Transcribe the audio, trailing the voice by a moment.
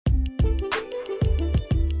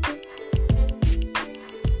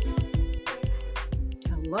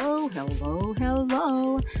Hello, hello,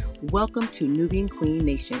 hello. Welcome to Nubian Queen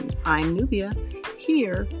Nation. I'm Nubia.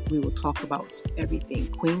 Here we will talk about everything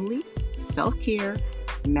queenly, self-care,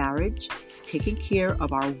 marriage, taking care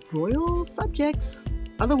of our royal subjects,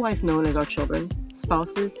 otherwise known as our children,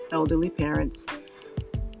 spouses, elderly parents,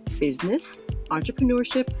 business,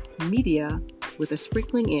 entrepreneurship, media, with a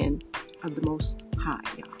sprinkling in of the Most High,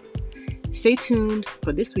 y'all. Stay tuned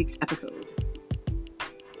for this week's episode.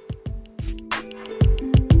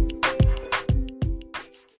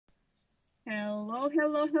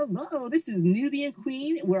 Hello. This is Nubian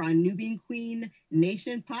Queen. We're on Nubian Queen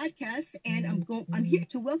Nation podcast, and I'm here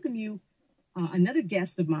to welcome you. Another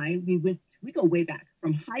guest of mine. We go way back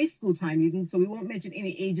from high school time, even, so we won't mention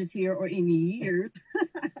any ages here or any years.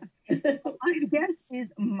 Our guest is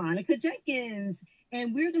Monica Jenkins,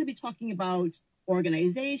 and we're going to be talking about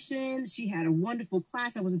organization. She had a wonderful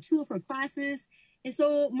class. I was in 2 of her classes, and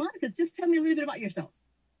so Monica, just tell me a little bit about yourself.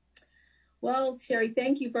 Well, Sherry,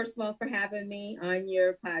 thank you, first of all, for having me on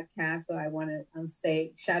your podcast. So I want to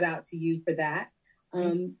say shout out to you for that.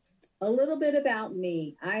 A little bit about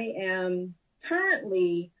me. I am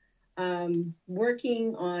currently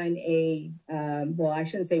working on I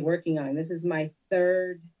shouldn't say working on. This is my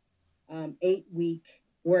third 8-week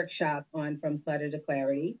workshop on From Clutter to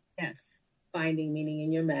Clarity. Yes. Finding meaning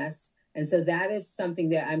in your mess. And so that is something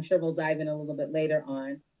that I'm sure we'll dive in a little bit later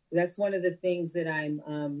on. That's one of the things that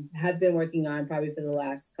I'm have been working on probably for the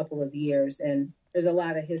last couple of years. And there's a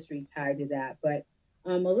lot of history tied to that. But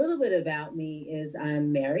a little bit about me is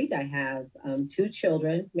I'm married. I have 2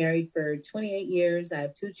 children, married for 28 years. I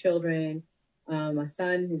have 2 children, a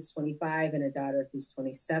son who's 25 and a daughter who's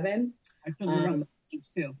 27. I feel around age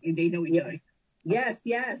too, and they know each other. Yes.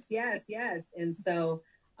 And so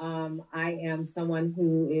I am someone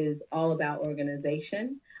who is all about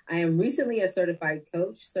organization. I am recently a certified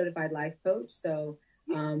life coach. So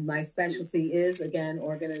my specialty is, again,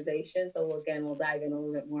 organization. So we'll dive in a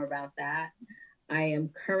little bit more about that. I am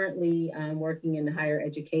currently working in higher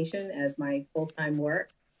education as my full-time work.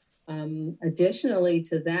 Additionally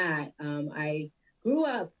to that, I grew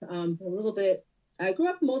up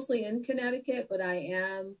mostly in Connecticut, but I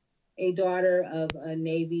am a daughter of a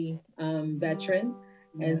Navy veteran.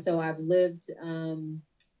 And so I've lived on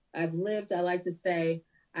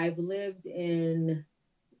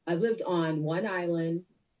one island,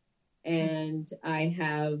 and I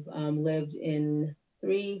have lived in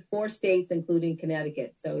 3-4 states, including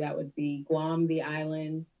Connecticut. So that would be Guam, the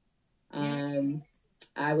island.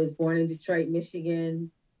 I was born in Detroit,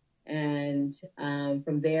 Michigan. And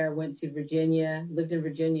from there, went to Virginia, lived in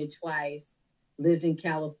Virginia twice, lived in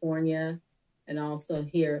California, and also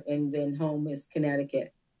here, and then home is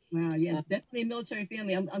Connecticut. Wow, yeah, definitely a military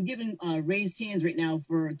family. I'm giving raised hands right now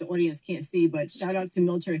for the audience can't see, but shout out to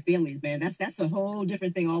military families, man. That's a whole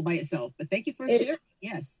different thing all by itself. But thank you for sharing.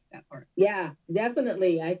 Yes, that part. Yeah,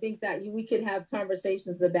 definitely. I think that we could have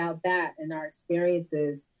conversations about that and our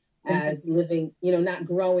experiences as living, not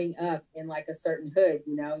growing up in like a certain hood.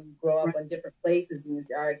 You grow up in different places, and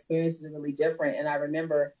our experiences are really different. And I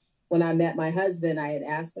remember when I met my husband, I had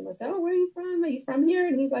asked him, I said, "Oh, where are you from? Are you from here?"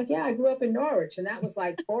 And he's like, "Yeah, I grew up in Norwich." And that was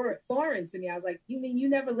like foreign to me. I was like, "You mean you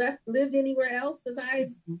never lived anywhere else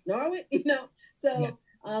besides Norwich?" So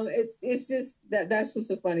it's just that's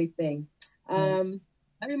just a funny thing.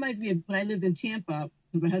 That reminds me of when I lived in Tampa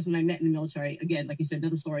with my husband. I met in the military. Again, like you said,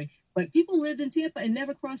 another story. But people lived in Tampa and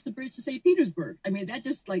never crossed the bridge to St. Petersburg. I mean, that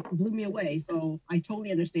just like blew me away. So I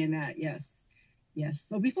totally understand that. Yes.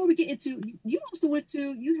 So before we get into, you also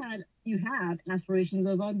you have aspirations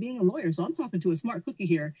of being a lawyer. So I'm talking to a smart cookie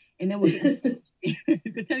here, and then we'll get you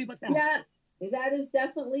could tell me about that. Yeah, that is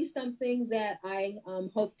definitely something that I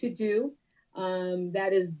hope to do.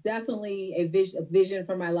 That is definitely a vision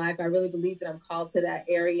for my life. I really believe that I'm called to that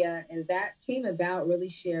area, and that came about really,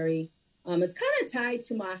 Sherry. It's kind of tied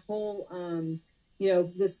to my whole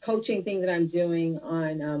this coaching thing that I'm doing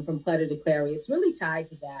on From Clutter to Clarity. It's really tied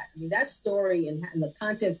to that. I mean, that story and the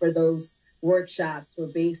content for those workshops were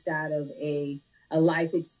based out of a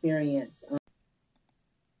life experience.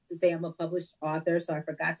 To say I'm a published author, so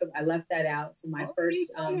I left that out. So my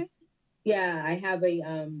first, I have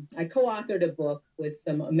I co-authored a book with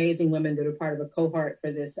some amazing women that are part of a cohort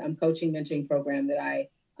for this coaching mentoring program that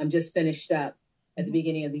I'm just finished up at the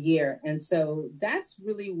beginning of the year. And so that's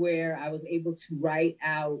really where I was able to write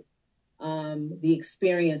out the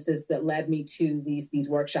experiences that led me to these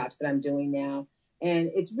workshops that I'm doing now.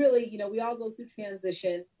 And it's really, we all go through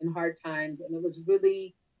transition and hard times. And it was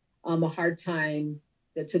really a hard time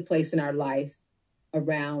that took place in our life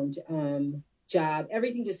around job.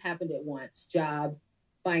 Everything just happened at once: job,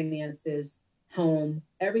 finances, home,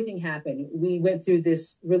 everything happened. We went through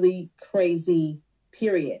this really crazy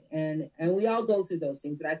period, and we all go through those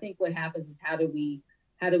things. But I think what happens is how do we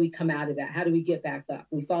come out of that? How do we get back up?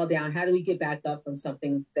 We fall down. How do we get back up from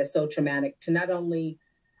something that's so traumatic to not only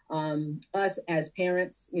us as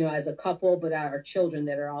parents, as a couple, but our children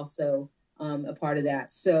that are also a part of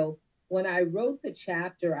that. So when I wrote the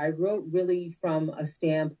chapter, I wrote really from a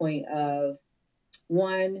standpoint of,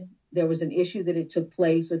 one, there was an issue that it took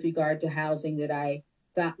place with regard to housing that I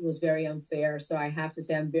thought was very unfair. So I have to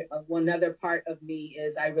say, one other part of me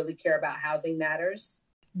is I really care about housing matters.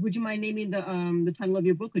 Would you mind naming the title of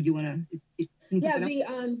your book, or do you want to? Yeah,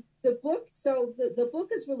 the book. So the book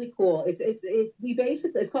is really cool.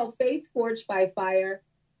 It's called Faith Forged by Fire: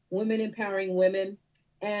 Women Empowering Women,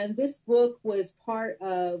 and this book was part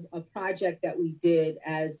of a project that we did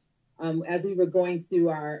as we were going through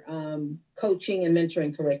our coaching and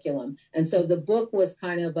mentoring curriculum. And so the book was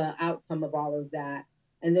kind of an outcome of all of that.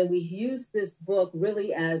 And then we used this book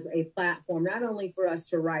really as a platform, not only for us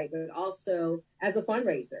to write, but also as a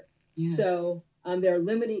fundraiser. Yeah. So there are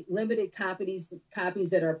limited copies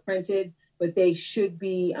that are printed, but they should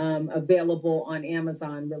be available on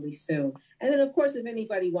Amazon really soon. And then, of course, if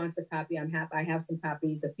anybody wants a copy, I have some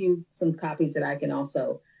copies that I can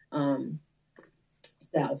also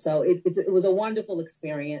sell. So it was a wonderful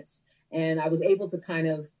experience, and I was able to kind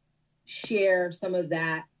of share some of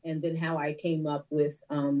that, and then how I came up with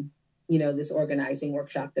this organizing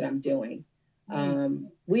workshop that I'm doing.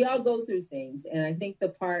 We all go through things, and I think the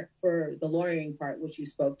part for the lawyering part, which you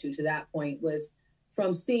spoke to that point, was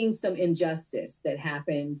from seeing some injustice that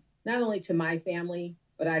happened not only to my family,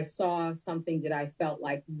 but I saw something that I felt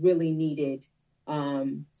like really needed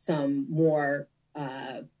some more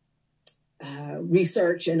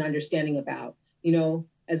research and understanding about.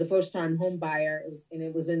 As a first-time home buyer,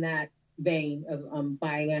 it was in that vein of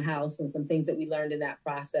buying a house and some things that we learned in that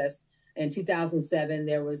process. In 2007,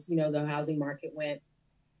 there was, the housing market went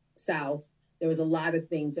south. There was a lot of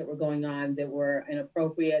things that were going on that were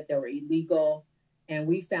inappropriate, that were illegal. And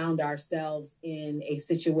we found ourselves in a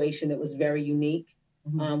situation that was very unique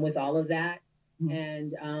with all of that.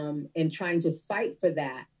 Mm-hmm. And trying to fight for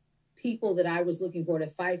that, people that I was looking for to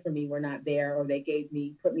fight for me were not there, or they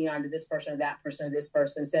put me on to this person or that person or this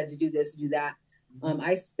person, said to do this, do that. Mm-hmm.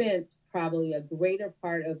 I spent probably a greater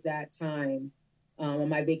part of that time on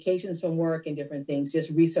my vacations from work and different things,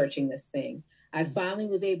 just researching this thing. I finally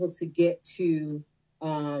was able to get to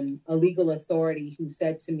a legal authority who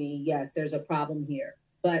said to me, yes, there's a problem here.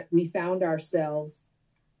 But we found ourselves,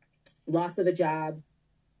 loss of a job,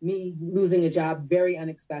 me losing a job very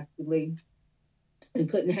unexpectedly, and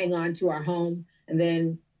couldn't hang on to our home. And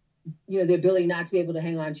then, the ability not to be able to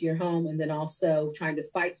hang on to your home, and then also trying to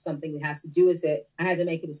fight something that has to do with it. I had to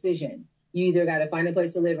make a decision. You either got to find a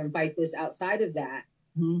place to live and fight this outside of that,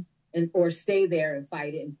 mm-hmm. or stay there and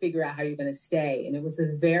fight it and figure out how you're going to stay. And it was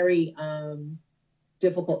a very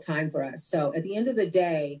difficult time for us. So at the end of the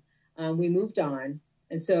day, we moved on.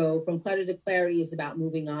 And so From Clutter to Clarity is about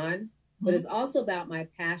moving on, mm-hmm. but it's also about my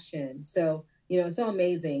passion. So, it's so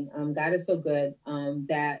amazing. God is so good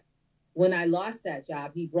that when I lost that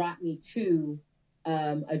job, he brought me to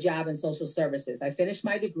a job in social services. I finished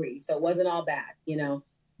my degree, so it wasn't all bad.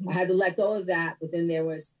 I had to let go of that, but then there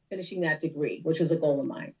was finishing that degree, which was a goal of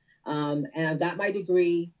mine. And I got my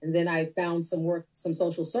degree, and then I found some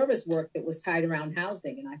social service work that was tied around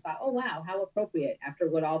housing. And I thought, oh, wow, how appropriate after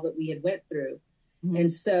all that we had went through. Mm-hmm.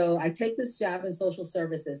 And so I take this job in social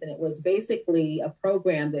services, and it was basically a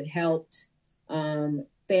program that helped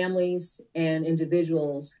families and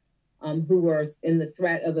individuals who were in the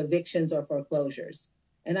threat of evictions or foreclosures.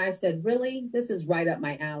 And I said, really, this is right up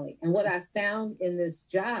my alley. And what I found in this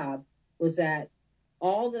job was that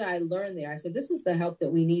all that I learned there, I said, this is the help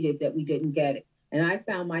that we needed that we didn't get. And I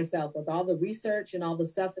found myself with all the research and all the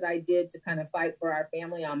stuff that I did to kind of fight for our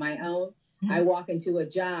family on my own. Mm-hmm. I walk into a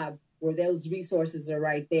job where those resources are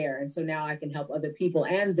right there. And so now I can help other people.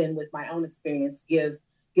 And then with my own experience, give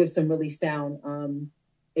some really sound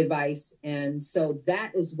advice. And so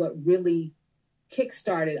that is what really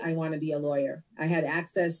kickstarted I Want to Be a Lawyer. I had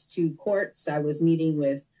access to courts. I was meeting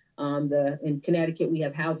with in Connecticut, we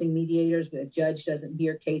have housing mediators, but a judge doesn't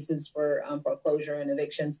hear cases for foreclosure and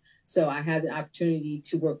evictions. So I had the opportunity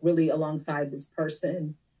to work really alongside this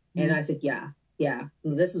person. Mm-hmm. And I said, yeah,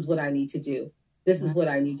 this is what I need to do. This is what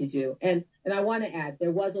I need to do. And I want to add,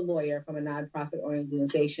 there was a lawyer from a nonprofit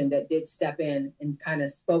organization that did step in and kind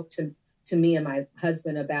of spoke to me and my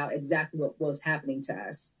husband about exactly what was happening to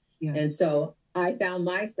us. Yeah. And so I found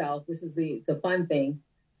myself, this is the fun thing,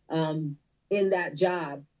 in that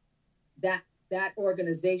job, that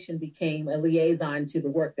organization became a liaison to the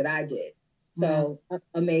work that I did. So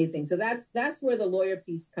amazing. So that's where the lawyer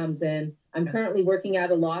piece comes in. I'm currently working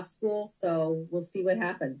out of law school, so we'll see what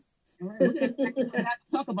happens. All right, we're going to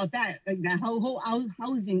talk about that, like that whole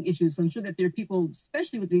housing issue. So I'm sure that there are people,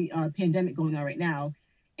 especially with the pandemic going on right now,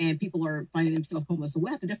 and people are finding themselves homeless. So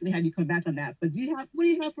we'll have to definitely have you come back on that. But what do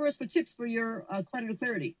you have for us for tips for your clutter to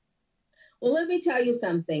clarity? Well, let me tell you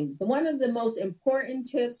something. One of the most important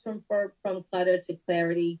tips from clutter to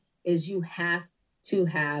clarity is you have to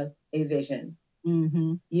have a vision.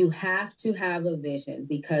 Mm-hmm. You have to have a vision,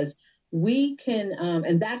 because we can,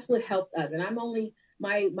 and that's what helped us. And I'm only,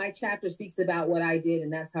 my chapter speaks about what I did,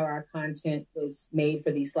 and that's how our content was made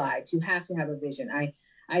for these slides. You have to have a vision.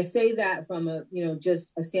 I say that from a,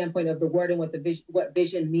 just a standpoint of the word and what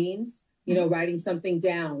vision means, writing something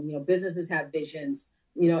down. Businesses have visions,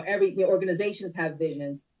 every organizations have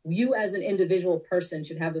visions. You as an individual person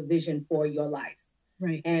should have a vision for your life.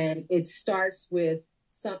 Right. And it starts with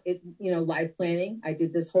life planning. I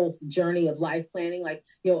did this whole journey of life planning, like,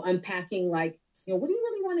 unpacking, like, what do you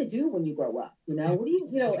really want to do when you grow up? What do you,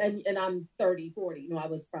 and I'm 30, 40, I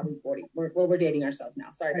was probably 40. We're dating ourselves now.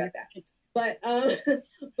 Sorry about that. But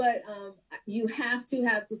you have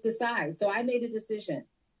to decide. So I made a decision.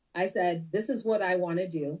 I said, this is what I want to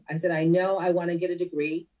do. I said, I know I want to get a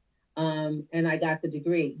degree. And I got the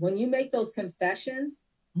degree. When you make those confessions,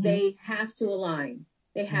 they have to align.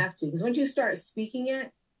 They have to, because once you start speaking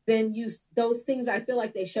it, then those things, I feel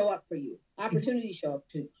like they show up for you. Opportunities show up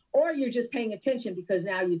too. Or you're just paying attention because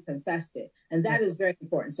now you've confessed it. And that is very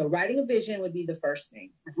important. So writing a vision would be the first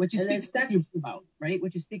thing. What you speak about, right?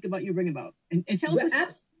 What you speak about, you bring about. And tell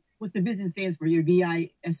us what the vision stands for, your VISION.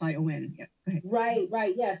 Yeah, go ahead.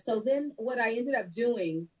 Right. Yeah. So then what I ended up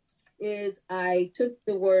doing is I took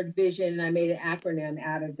the word vision and I made an acronym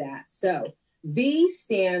out of that. So V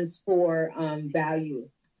stands for value.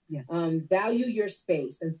 Yes. Value your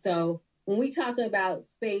space. And so when we talk about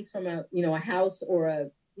space from a house or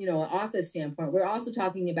an office standpoint, we're also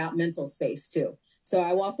talking about mental space too. So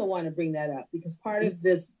I also want to bring that up, because part of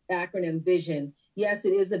this acronym vision, yes,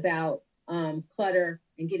 it is about clutter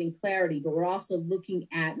and getting clarity, but we're also looking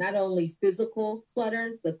at not only physical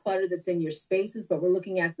clutter, the clutter that's in your spaces, but we're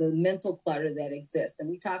looking at the mental clutter that exists. And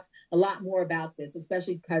we talked a lot more about this,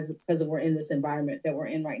 especially because we're in this environment that we're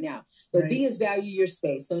in right now. But V is value your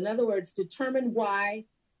space. So in other words, determine why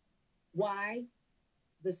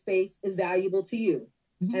the space is valuable to you.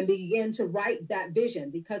 And begin to write that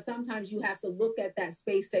vision, because sometimes you have to look at that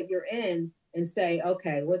space that you're in and say,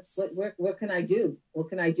 okay, what can I do? What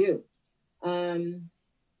can I do? Then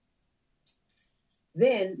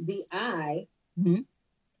the I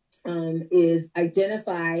is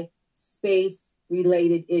identify space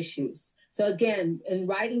related issues. So again, in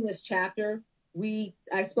writing this chapter,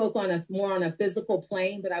 I spoke more on a physical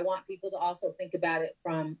plane, but I want people to also think about it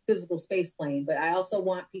from physical space plane, but I also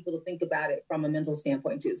want people to think about it from a mental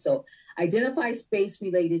standpoint too. So identify space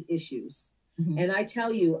related issues. And I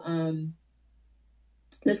tell you,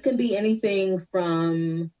 this can be anything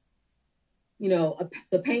from,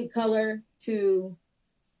 the paint color to,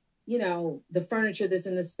 the furniture that's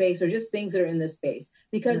in the space, or just things that are in the space,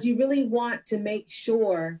 because you really want to make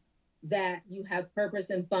sure that you have purpose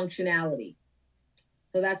and functionality.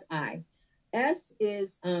 So that's I. S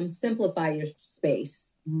is simplify your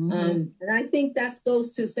space. And I think that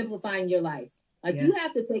goes to simplifying your life. Like you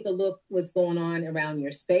have to take a look what's going on around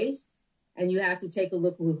your space, and you have to take a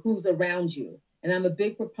look at who's around you. And I'm a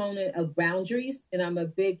big proponent of boundaries, and I'm a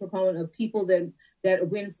big proponent of people that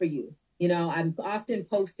win for you. I'm often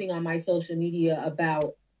posting on my social media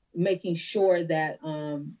about making sure that,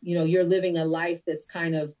 you're living a life that's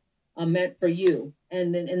kind of meant for you.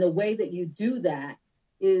 And then in the way that you do that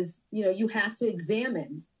is, you have to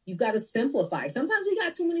examine. You've got to simplify. Sometimes we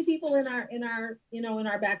got too many people in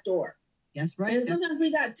our back door. That's right. And sometimes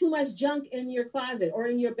we got too much junk in your closet or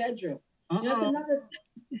in your bedroom. That's another.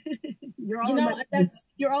 You're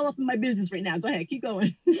all up in my business right now. Go ahead, keep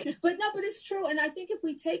going. but it's true. And I think if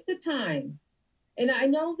we take the time, and I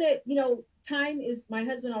know that, time is, my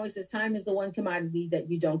husband always says, time is the one commodity that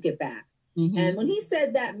you don't get back. And when he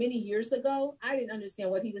said that many years ago, I didn't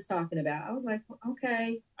understand what he was talking about. I was like,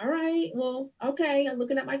 okay, all right, well, okay. I'm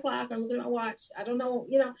looking at my clock. I'm looking at my watch. I don't know.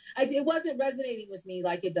 It wasn't resonating with me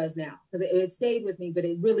like it does now, because it stayed with me, but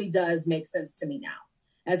it really does make sense to me now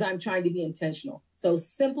as I'm trying to be intentional. So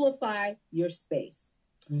simplify your space.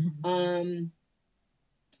 And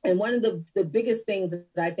one of the biggest things that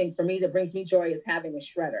I think for me that brings me joy is having a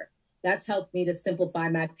shredder. That's helped me to simplify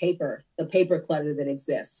my the paper clutter that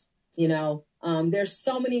exists. There's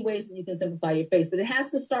so many ways that you can simplify your space, but it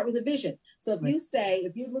has to start with a vision. So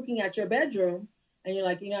if you're looking at your bedroom and you're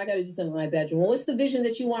like, I got to do something in my bedroom. Well, what's the vision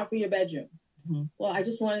that you want for your bedroom? Well, I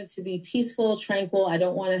just want it to be peaceful, tranquil. I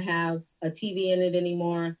don't want to have a TV in it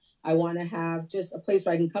anymore. I want to have just a place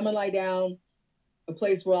where I can come and lie down, a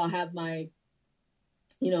place where I'll have my,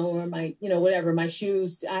 or my, whatever, my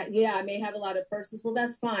shoes. I may have a lot of purses. Well,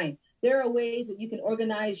 that's fine. There are ways that you can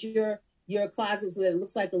organize your closet so that it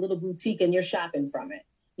looks like a little boutique and you're shopping from it.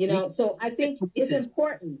 So I think it's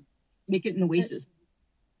important. Make it an oasis.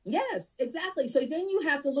 Yes, exactly. So then you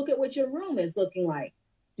have to look at what your room is looking like.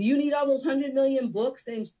 Do you need all those 100 million books?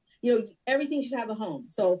 And, everything should have a home.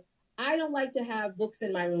 So I don't like to have books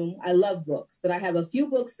in my room. I love books, but I have a few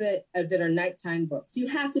books that are nighttime books. You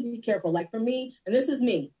have to be careful. Like for me, and this is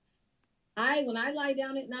me, when I lie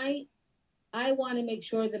down at night, I want to make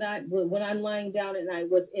sure that when I'm lying down at night,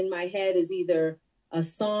 what's in my head is either a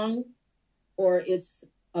song or it's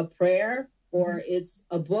a prayer or it's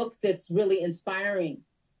a book that's really inspiring.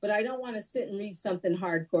 But I don't want to sit and read something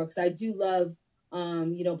hardcore because I do love,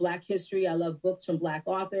 Black history. I love books from Black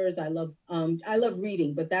authors. I love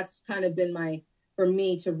reading, but that's kind of been for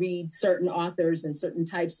me to read certain authors and certain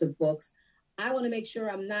types of books. I want to make sure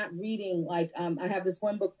I'm not reading I have this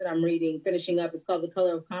one book that I'm finishing up. It's called The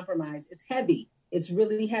Color of Compromise. It's heavy. It's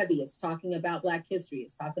really heavy. It's talking about Black history.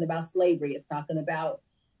 It's talking about slavery. It's talking about,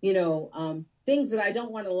 things that I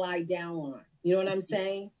don't want to lie down on. You know what I'm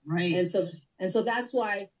saying? Right. And so that's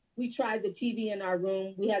why we tried the TV in our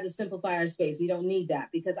room. We had to simplify our space. We don't need that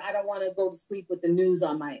because I don't want to go to sleep with the news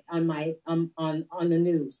on the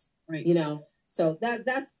news. Right. So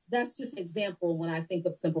that's just an example when I think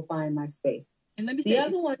of simplifying my space. And let me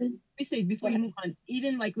say before you move on,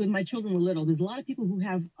 even like when my children were little, there's a lot of people who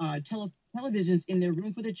have televisions in their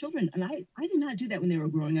room for their children. And I did not do that when they were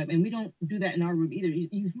growing up. And we don't do that in our room either.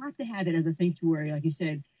 You have to have it as a sanctuary, like you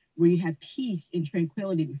said, where you have peace and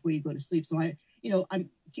tranquility before you go to sleep. So I'm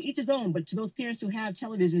to each his own, but to those parents who have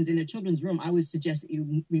televisions in their children's room, I would suggest that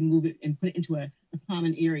you remove it and put it into a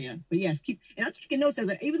common area. But yes, and I'm taking notes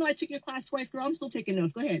even though I took your class twice, girl, I'm still taking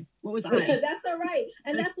notes. Go ahead. What was I? That's all right.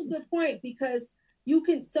 And that's a good point because you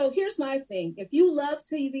can, so here's my thing. If you love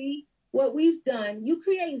TV, what we've done, you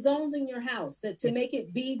create zones in your house to make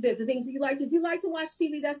it be the things that you like. If you like to watch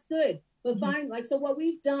TV, that's good. But so what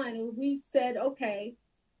we've done, we've said, okay,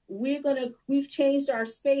 we've changed our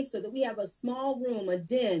space so that we have a small room, a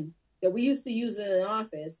den that we used to use in an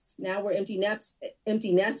office. Now we're empty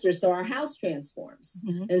nesters. So our house transforms.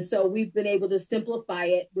 And so we've been able to simplify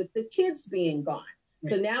it with the kids being gone. Right.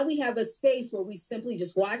 So now we have a space where we simply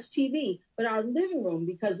just watch TV, but our living room,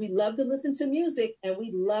 because we love to listen to music and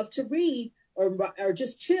we love to read or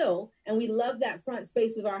just chill. And we love that front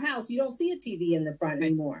space of our house. You don't see a TV in the front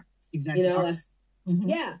anymore. Exactly.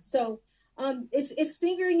 Yeah. So, it's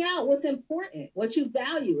figuring out what's important, what you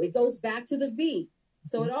value. It goes back to the V.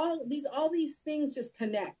 So all these things just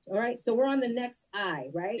connect. All right. So we're on the next I,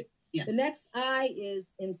 right? Yes. The next I is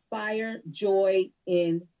inspire joy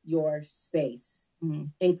in your space.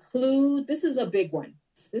 Include, this is a big one.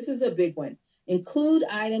 Include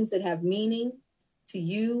items that have meaning to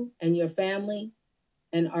you and your family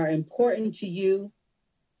and are important to you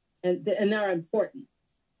and are important.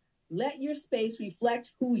 Let your space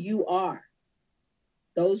reflect who you are,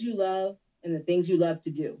 those you love, and the things you love to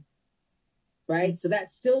do. Right? So that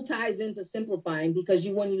still ties into simplifying because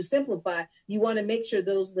when you simplify, you want to make sure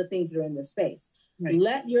those are the things that are in the space. Right.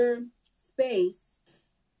 Let your space,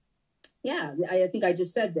 I think I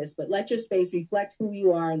just said this, but let your space reflect who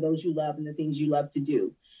you are and those you love and the things you love to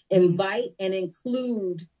do. Invite and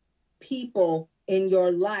include people in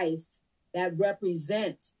your life that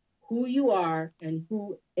represent who you are and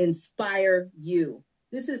who inspire you.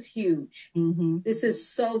 This is huge. This is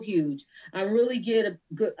so huge. I'm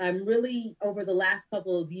really over the last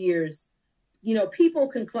couple of years, people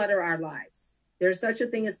can clutter our lives. There's such a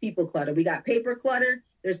thing as people clutter. We got paper clutter.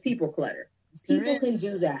 There's people clutter. People can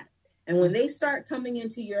do that. And when they start coming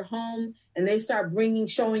into your home and they start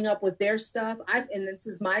showing up with their stuff, and this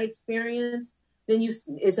is my experience, then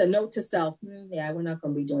it's a note to self. We're not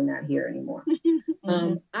going to be doing that here anymore.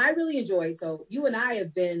 I really enjoyed. So you and I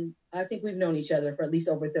I think we've known each other for at least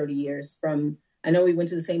over 30 years. I know we went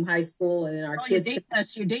to the same high school and then our kids.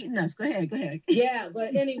 You're dating us. Go ahead. Yeah.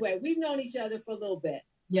 But anyway, we've known each other for a little bit.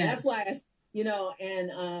 Yeah. That's why,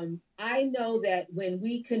 I know that when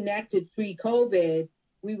we connected pre-COVID,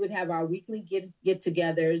 we would have our weekly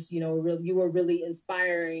get-togethers. You were really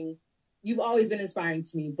inspiring. You've always been inspiring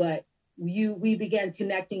to me, but we began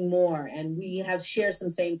connecting more and we have shared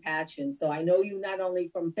some same passions. So I know you not only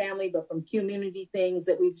from family, but from community things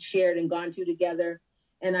that we've shared and gone to together.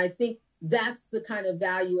 And I think that's the kind of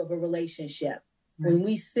value of a relationship. Right. When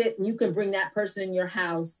we sit and you can bring that person in your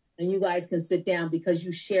house and you guys can sit down because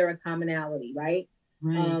you share a commonality, right?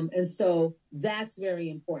 Right. And so that's very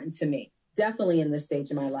important to me, definitely in this stage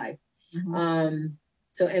of my life.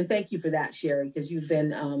 So, and thank you for that, Sherry, because you've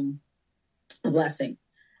been a blessing.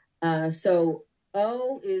 So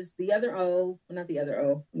O is the other O, well, not the other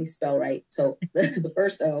O, let me spell right. So the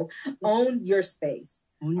first O, own your space.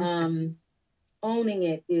 Owning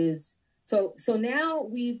it is, so now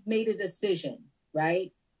we've made a decision,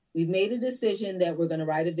 right? We've made a decision that we're going to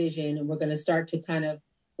write a vision, and we're going to start to kind of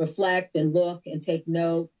reflect and look and take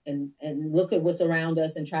note and look at what's around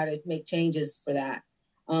us and try to make changes for that.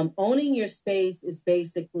 Owning your space is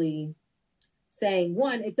basically saying,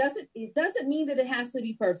 one, it doesn't mean that it has to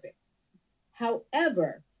be perfect.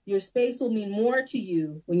 However, your space will mean more to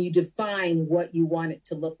you when you define what you want it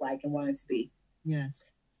to look like and want it to be. Yes.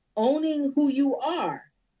 Owning who you are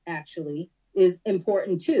actually is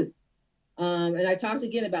important too. And I talked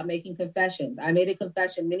again about making confessions. I made a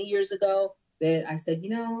confession many years ago that I said,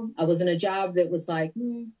 I was in a job that was like,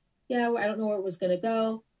 yeah, I don't know where it was going to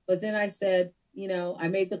go. But then I said, I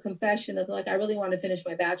made the confession of like, I really want to finish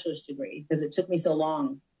my bachelor's degree because it took me so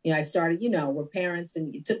long. I started, we're parents,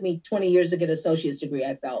 and it took me 20 years to get an associate's degree.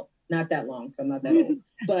 I felt not that long because I'm not that old,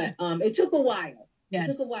 but it took a while. Yes.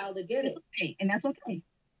 It took a while to get it. Okay. And that's okay.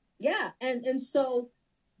 Yeah. And so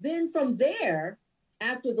then from there,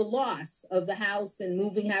 after the loss of the house and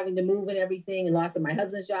having to move and everything, and loss of my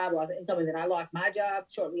husband's job, loss of income, and then I lost my job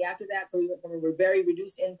shortly after that. So we went from a very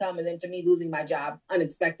reduced income, and then to me losing my job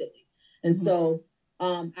unexpectedly. And so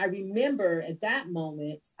I remember at that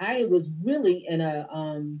moment, I was really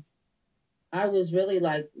I was really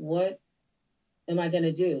like, what am I going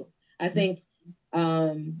to do? I think,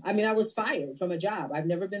 I was fired from a job. I've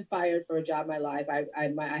never been fired for a job in my life.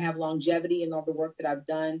 I have longevity in all the work that I've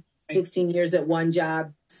done. 16 years at one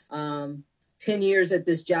job, 10 years at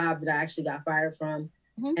this job that I actually got fired from.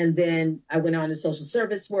 And then I went on to social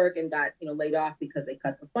service work and got, laid off because they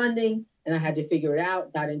cut the funding, and I had to figure it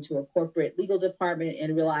out, got into a corporate legal department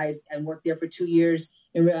and realized, and worked there for 2 years.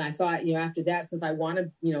 And really, I thought, after that, since I want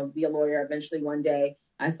to, be a lawyer eventually one day,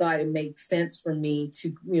 I thought it made sense for me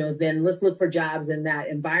to, then let's look for jobs in that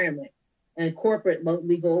environment. And corporate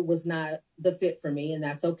legal was not the fit for me. And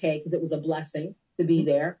that's okay, because it was a blessing to be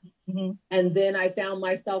there. And then I found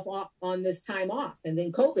myself on this time off, and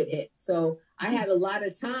then COVID hit. So I had a lot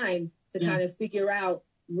of time to kind of figure out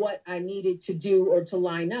what I needed to do or to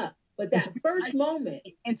line up. But that first moment,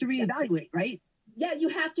 and to reevaluate, right? Yeah, you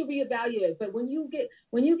have to reevaluate. But when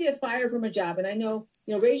you get fired from a job, and I know,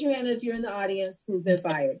 raise your hand if you're in the audience who's been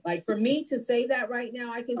fired. Like, for me to say that right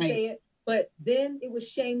now, I can say it, but then it was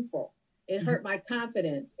shameful. It hurt my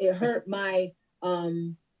confidence. It hurt my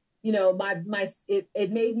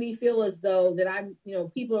it made me feel as though that I'm,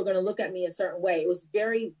 people are going to look at me a certain way. It was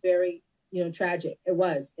very, very, tragic. It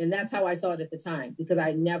was. And that's how I saw it at the time, because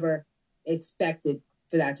I never expected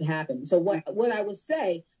for that to happen. So what I would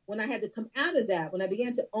say, when I had to come out of that, when I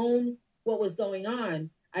began to own what was going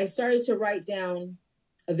on, I started to write down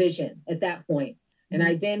a vision at that point. And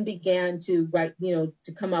I then began to write,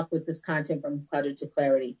 to come up with this content from clutter to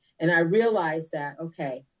clarity. And I realized that,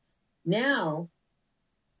 okay, now,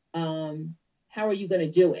 how are you going to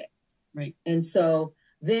do it? Right. And so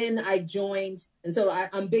then I joined. And so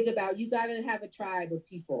I'm big about, you got to have a tribe of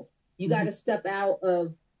people. You got to step out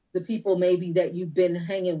of the people maybe that you've been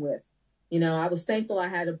hanging with. I was thankful I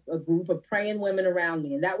had a group of praying women around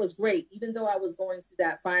me. And that was great. Even though I was going through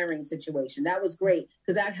that firing situation, that was great,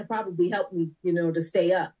 because that probably helped me, to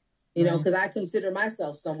stay up, because I consider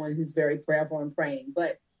myself someone who's very prayerful and praying.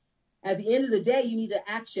 But at the end of the day, you need an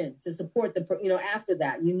action to support after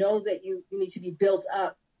that, that you need to be built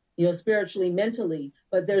up, spiritually, mentally,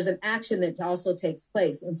 but there's an action that also takes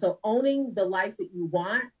place. And so owning the life that you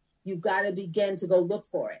want, you've got to begin to go look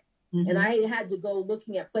for it. And I had to go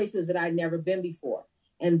looking at places that I'd never been before.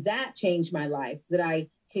 And that changed my life, that I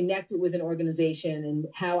connected with an organization, and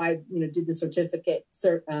how I, did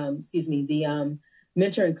the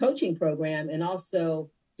mentor and coaching program, and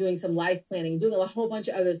also doing some life planning, doing a whole bunch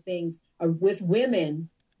of other things with women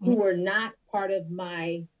who were not part of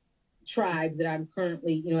my tribe that I'm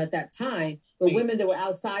currently, at that time, but women that were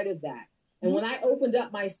outside of that. And when I opened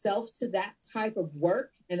up myself to that type of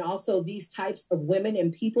work, and also these types of women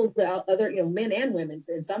and people, the other, men and women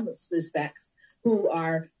in some respects, who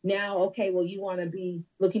are now, okay, well, you want to be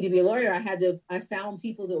looking to be a lawyer. I found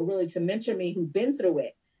people that were willing to mentor me, who've been through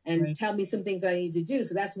it, and tell me some things I need to do.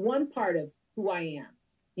 So that's one part of who I am.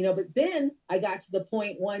 But then I got to the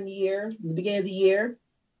point one year, it was the beginning of the year,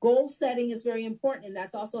 goal setting is very important. And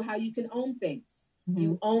that's also how you can own things.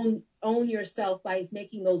 You own yourself by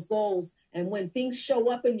making those goals. And when things show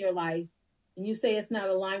up in your life and you say it's not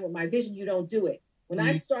aligned with my vision, you don't do it. When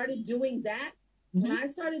I started doing that, When I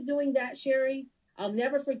started doing that, Sherry, I'll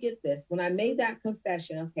never forget this. When I made that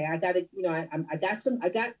confession, okay, I got to, you know, I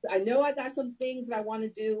know I got some things that I want to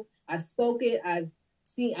do. I've spoke it. I'm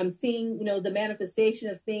seeing, you know, the manifestation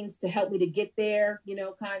of things to help me to get there, you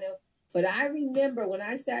know, kind of. But I remember when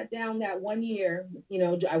I sat down that one year, you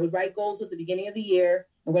know, I would write goals at the beginning of the year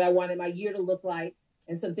and what I wanted my year to look like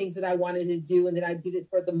and some things that I wanted to do. And then I did it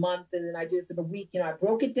for the month and then I did it for the week. You know, I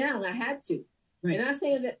broke it down. I had to. Right. And I'm not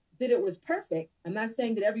saying that it was perfect. I'm not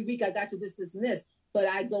saying that every week I got to this, and this, but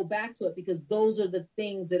I go back to it because those are the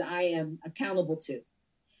things that I am accountable to.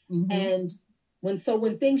 And when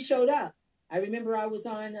things showed up, I remember I was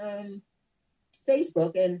on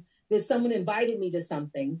Facebook and there's someone invited me to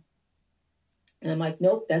something. And I'm like,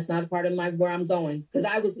 nope, that's not a part of where I'm going. Because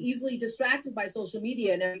I was easily distracted by social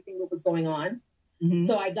media and everything that was going on.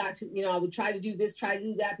 So I got to, you know, I would try to do this, try to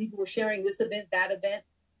do that. People were sharing this event, that event.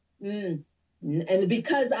 And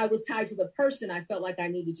because I was tied to the person, I felt like I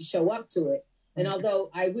needed to show up to it. And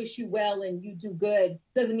although I wish you well and you do good,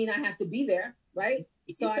 doesn't mean I have to be there, right?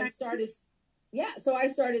 So I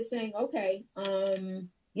started saying, okay,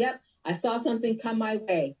 yep, I saw something come my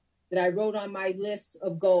way that I wrote on my list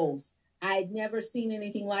of goals. I had never seen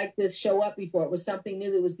anything like this show up before. It was something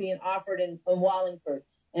new that was being offered in Wallingford.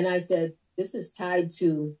 And I said, this is tied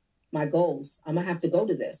to my goals. I'm going to have to go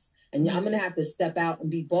to this. And I'm going to have to step out and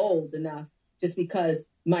be bold enough just because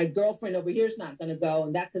my girlfriend over here is not going to go.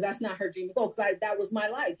 And because that's not her dream to go. Because that was my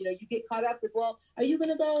life. You know, you get caught up with, well, are you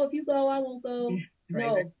going to go? If you go, I won't go.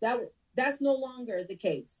 That's no longer the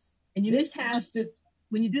case. And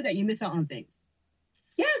when you do that, you miss out on things.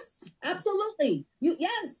 Yes, absolutely.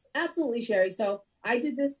 Yes, absolutely, Sherry. So I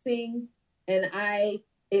did this thing and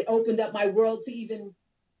it opened up my world to even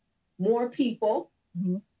more people,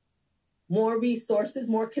 more resources,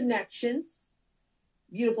 more connections.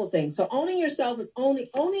 Beautiful thing. So owning yourself is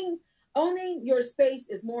owning your space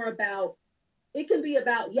is more about, it can be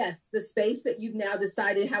about, yes, the space that you've now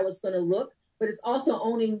decided how it's going to look, but it's also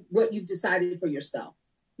owning what you've decided for yourself,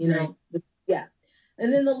 you know? Yeah.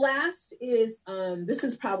 And then the last is, this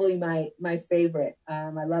is probably my favorite. I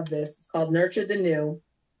love this. It's called Nurture the New.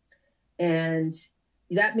 And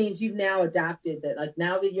that means you've now adopted that. Like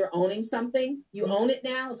now that you're owning something, you own it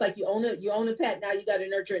now. It's like you own a pet. Now you got to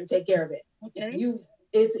nurture it and take care of it. Okay.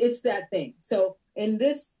 It's that thing. So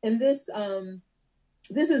this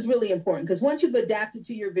is really important because once you've adapted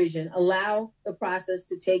to your vision, allow the process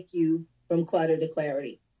to take you from clutter to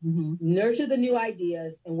clarity. Nurture the new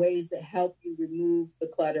ideas and ways that help you remove the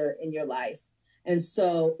clutter in your life. And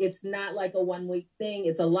so it's not like a 1 week thing.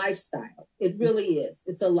 It's a lifestyle. It really is.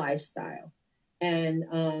 It's a lifestyle.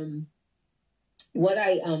 And what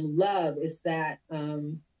I love is that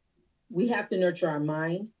we have to nurture our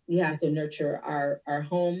mind. We have to nurture our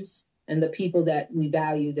homes and the people that we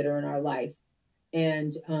value that are in our life.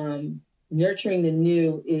 And nurturing the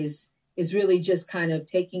new is really just kind of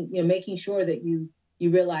making sure that you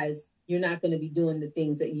realize you're not going to be doing the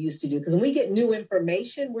things that you used to do. Because when we get new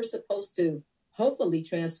information, we're supposed to hopefully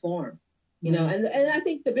transform, you know, and I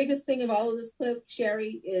think the biggest thing of all of this clip,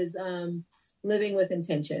 Sherry, is living with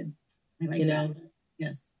intention. I like that.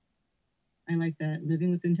 Yes. I like that.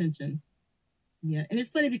 Living with intention. Yeah. And it's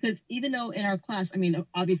funny because even though in our class, I mean,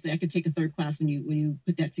 obviously I could take a third class when you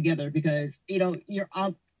put that together because, you know,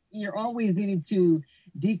 you're always needing to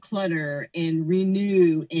declutter and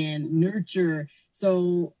renew and nurture.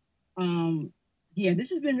 So, yeah, this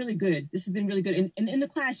has been really good. And in the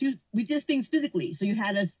class, we did things physically. So you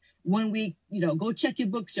had us 1 week, you know, go check your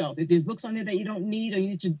bookshelf. If there's books on there that you don't need or you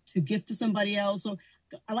need to gift to somebody else. So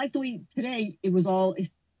I like the way today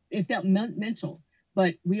it felt mental.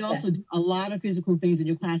 But we also do a lot of physical things in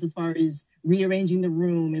your class as far as rearranging the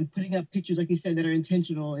room and putting up pictures, like you said, that are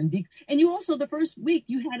intentional. And you also, the first week,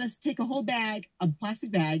 you had us take a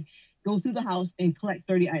plastic bag, go through the house and collect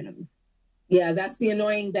 30 items. Yeah, that's the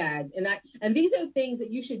annoying bag. And these are things that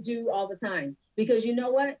you should do all the time because you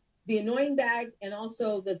know what? The annoying bag and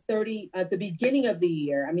also the 30 at the beginning of the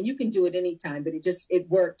year. I mean, you can do it anytime, but it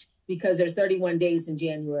worked because there's 31 days in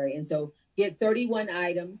January. And so get 31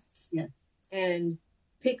 items. Yes. And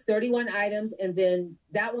pick 31 items. And then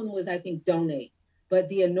that one was, I think, donate. But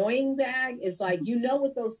the annoying bag is like, you know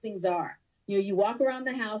what those things are. You know, you walk around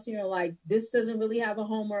the house and you're like, this doesn't really have a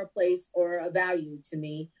home or a place or a value to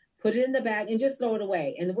me. Put it in the bag and just throw it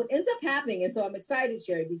away. And what ends up happening, and so I'm excited,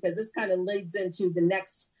 Sherry, because this kind of leads into the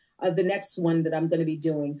next one that I'm going to be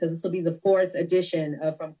doing. So this will be the 4th edition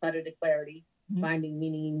of From Clutter to Clarity, Finding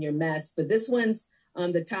Meaning in Your Mess. But this one's,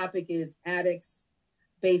 the topic is attics,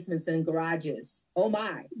 basements, and garages. Oh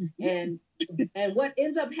my. And what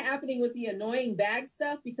ends up happening with the annoying bag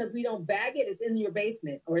stuff, because we don't bag it, it's in your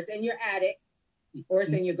basement or it's in your attic. or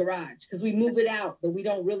it's in your garage, because we move it out, but we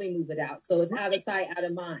don't really move it out. So it's out of sight, out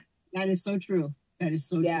of mind. That is so true. That is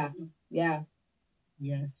so true. Yeah.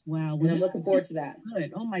 Yes. Wow. Well, and I'm looking forward to that.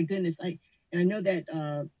 Good. Oh my goodness. I know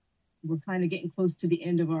that we're kind of getting close to the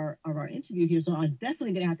end of our interview here, so I'm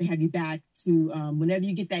definitely gonna have to have you back to whenever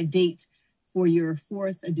you get that date for your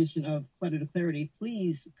 4th edition of Clutter to Clarity.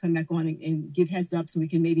 Please come back on and give heads up so we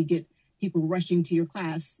can maybe get people rushing to your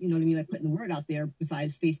class. You know what I mean? Like putting the word out there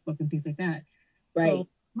besides Facebook and things like that. Right. So,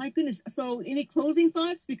 my goodness. So any closing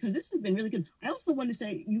thoughts? Because this has been really good. I also want to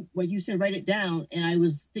say what you said, write it down. And I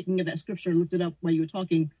was thinking of that scripture and looked it up while you were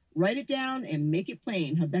talking. Write it down and make it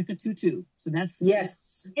plain. Habakkuk 2:2. So that's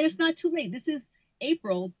yes. And it's not too late. This is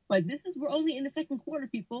April, but we're only in the second quarter,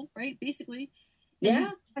 people, right? Basically. And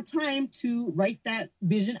you have time to write that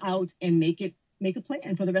vision out and make a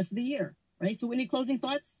plan for the rest of the year. Right. So any closing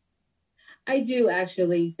thoughts? I do,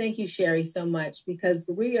 actually. Thank you, Sherry, so much, because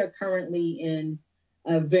we are currently in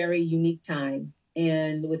a very unique time,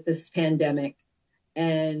 and with this pandemic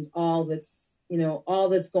and all that's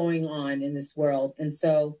going on in this world. And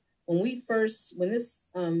so when we first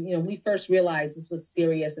realized this was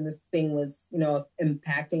serious and this thing was,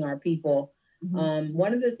 impacting our people,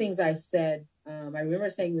 one of the things I said, I remember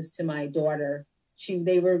saying this to my daughter.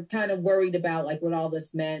 They were kind of worried about like what all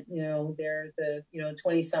this meant. They're the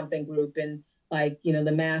 20-something group, and like,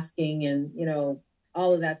 the masking and,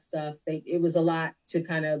 all of that stuff. It was a lot to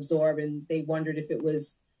kind of absorb, and they wondered if it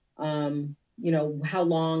was, how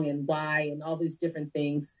long and why and all these different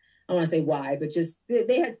things. I don't want to say why, but just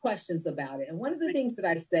they had questions about it. And one of the things that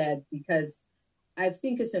I said, because I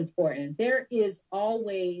think it's important, there is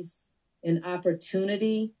always an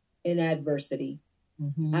opportunity in adversity.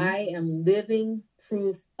 I am living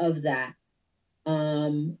proof of that.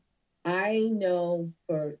 I know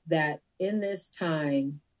for that in this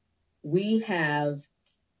time, we have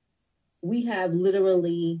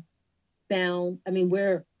literally found,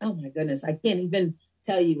 oh my goodness, I can't even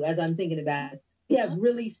tell you as I'm thinking about it. We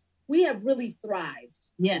have really thrived.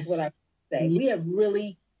 Yes. Is what I say. Yes. We have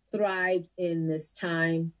really thrived in this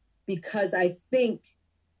time because I think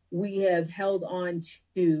we have held on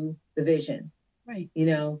to the vision. Right.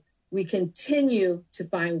 We continue to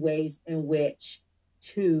find ways in which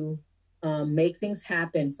to make things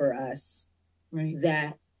happen for us. Right.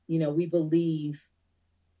 That, we believe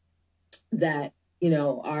that,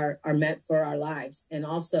 are meant for our lives, and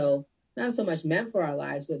also not so much meant for our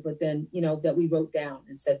lives, but then, that we wrote down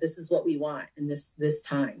and said, this is what we want in this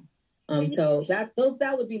time. So that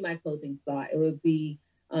would be my closing thought. It would be,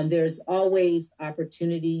 there's always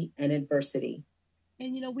opportunity and adversity.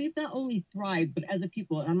 And, we've not only thrived, but as a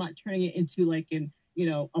people, and I'm not turning it into like a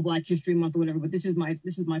Black History Month or whatever, but this is my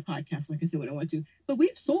podcast, like I said, what I want to. But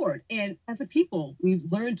we've soared. And as a people, we've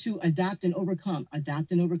learned to adapt and overcome.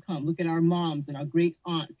 Look at our moms and our great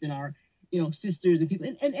aunts and our, sisters and people.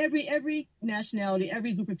 And every nationality,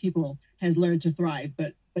 every group of people has learned to thrive.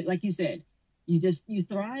 But like you said, you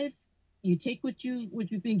thrive, you take what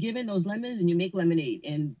you've been given, those lemons, and you make lemonade.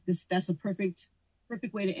 And that's a perfect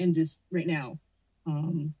way to end this right now.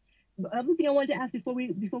 The other thing I wanted to ask before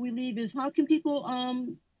we leave is, how can people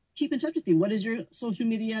keep in touch with you? What is your social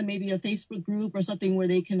media, maybe a Facebook group or something where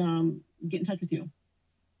they can get in touch with you?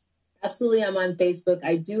 Absolutely. I'm on Facebook.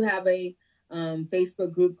 I do have a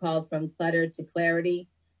Facebook group called From Clutter to Clarity.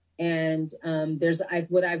 And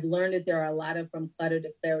what I've learned that there are a lot of From Clutter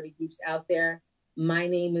to Clarity groups out there. My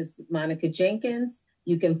name is Monica Jenkins.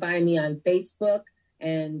 You can find me on Facebook,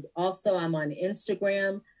 and also I'm on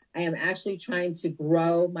Instagram. I am actually trying to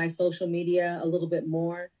grow my social media a little bit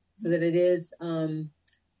more so that it is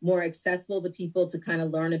more accessible to people to kind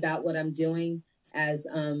of learn about what I'm doing as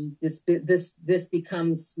this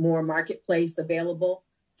becomes more marketplace available.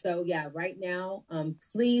 So yeah, right now,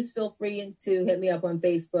 please feel free to hit me up on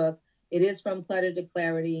Facebook. It is From Clutter to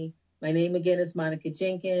Clarity. My name again is Monica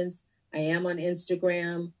Jenkins. I am on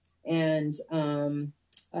Instagram, and should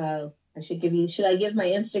I give my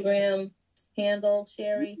Instagram handle,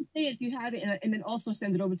 Sherry? Say if you have it, and then also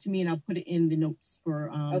send it over to me, and I'll put it in the notes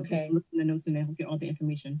for okay. Look in the notes, and then I'll get all the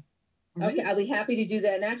information. All right? Okay, I'll be happy to do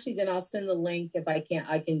that. And actually, then I'll send the link if I can't.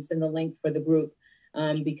 I can send the link for the group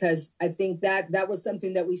because I think that was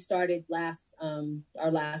something that we started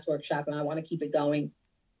our last workshop, and I want to keep it going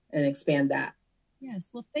and expand that. Yes.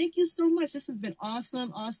 Well, thank you so much. This has been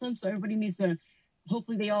awesome. So everybody needs to.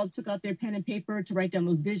 Hopefully they all took out their pen and paper to write down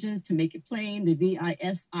those visions, to make it plain, the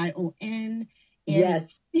VISION. And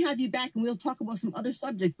yes, we have you back, and we'll talk about some other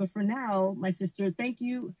subjects. But for now, my sister, thank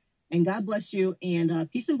you, and God bless you, and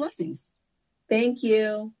peace and blessings. Thank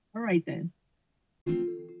you. All right, then.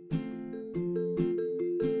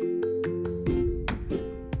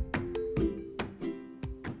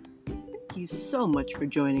 you so much for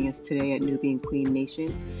joining us today at Newbie and Queen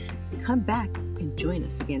Nation. Come back and join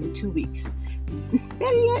us again in 2 weeks.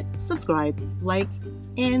 Better yet, subscribe, like,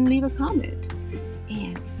 and leave a comment.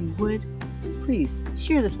 And if you would, please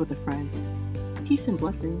share this with a friend. Peace and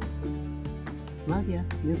blessings. Love ya,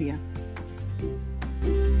 Nubia.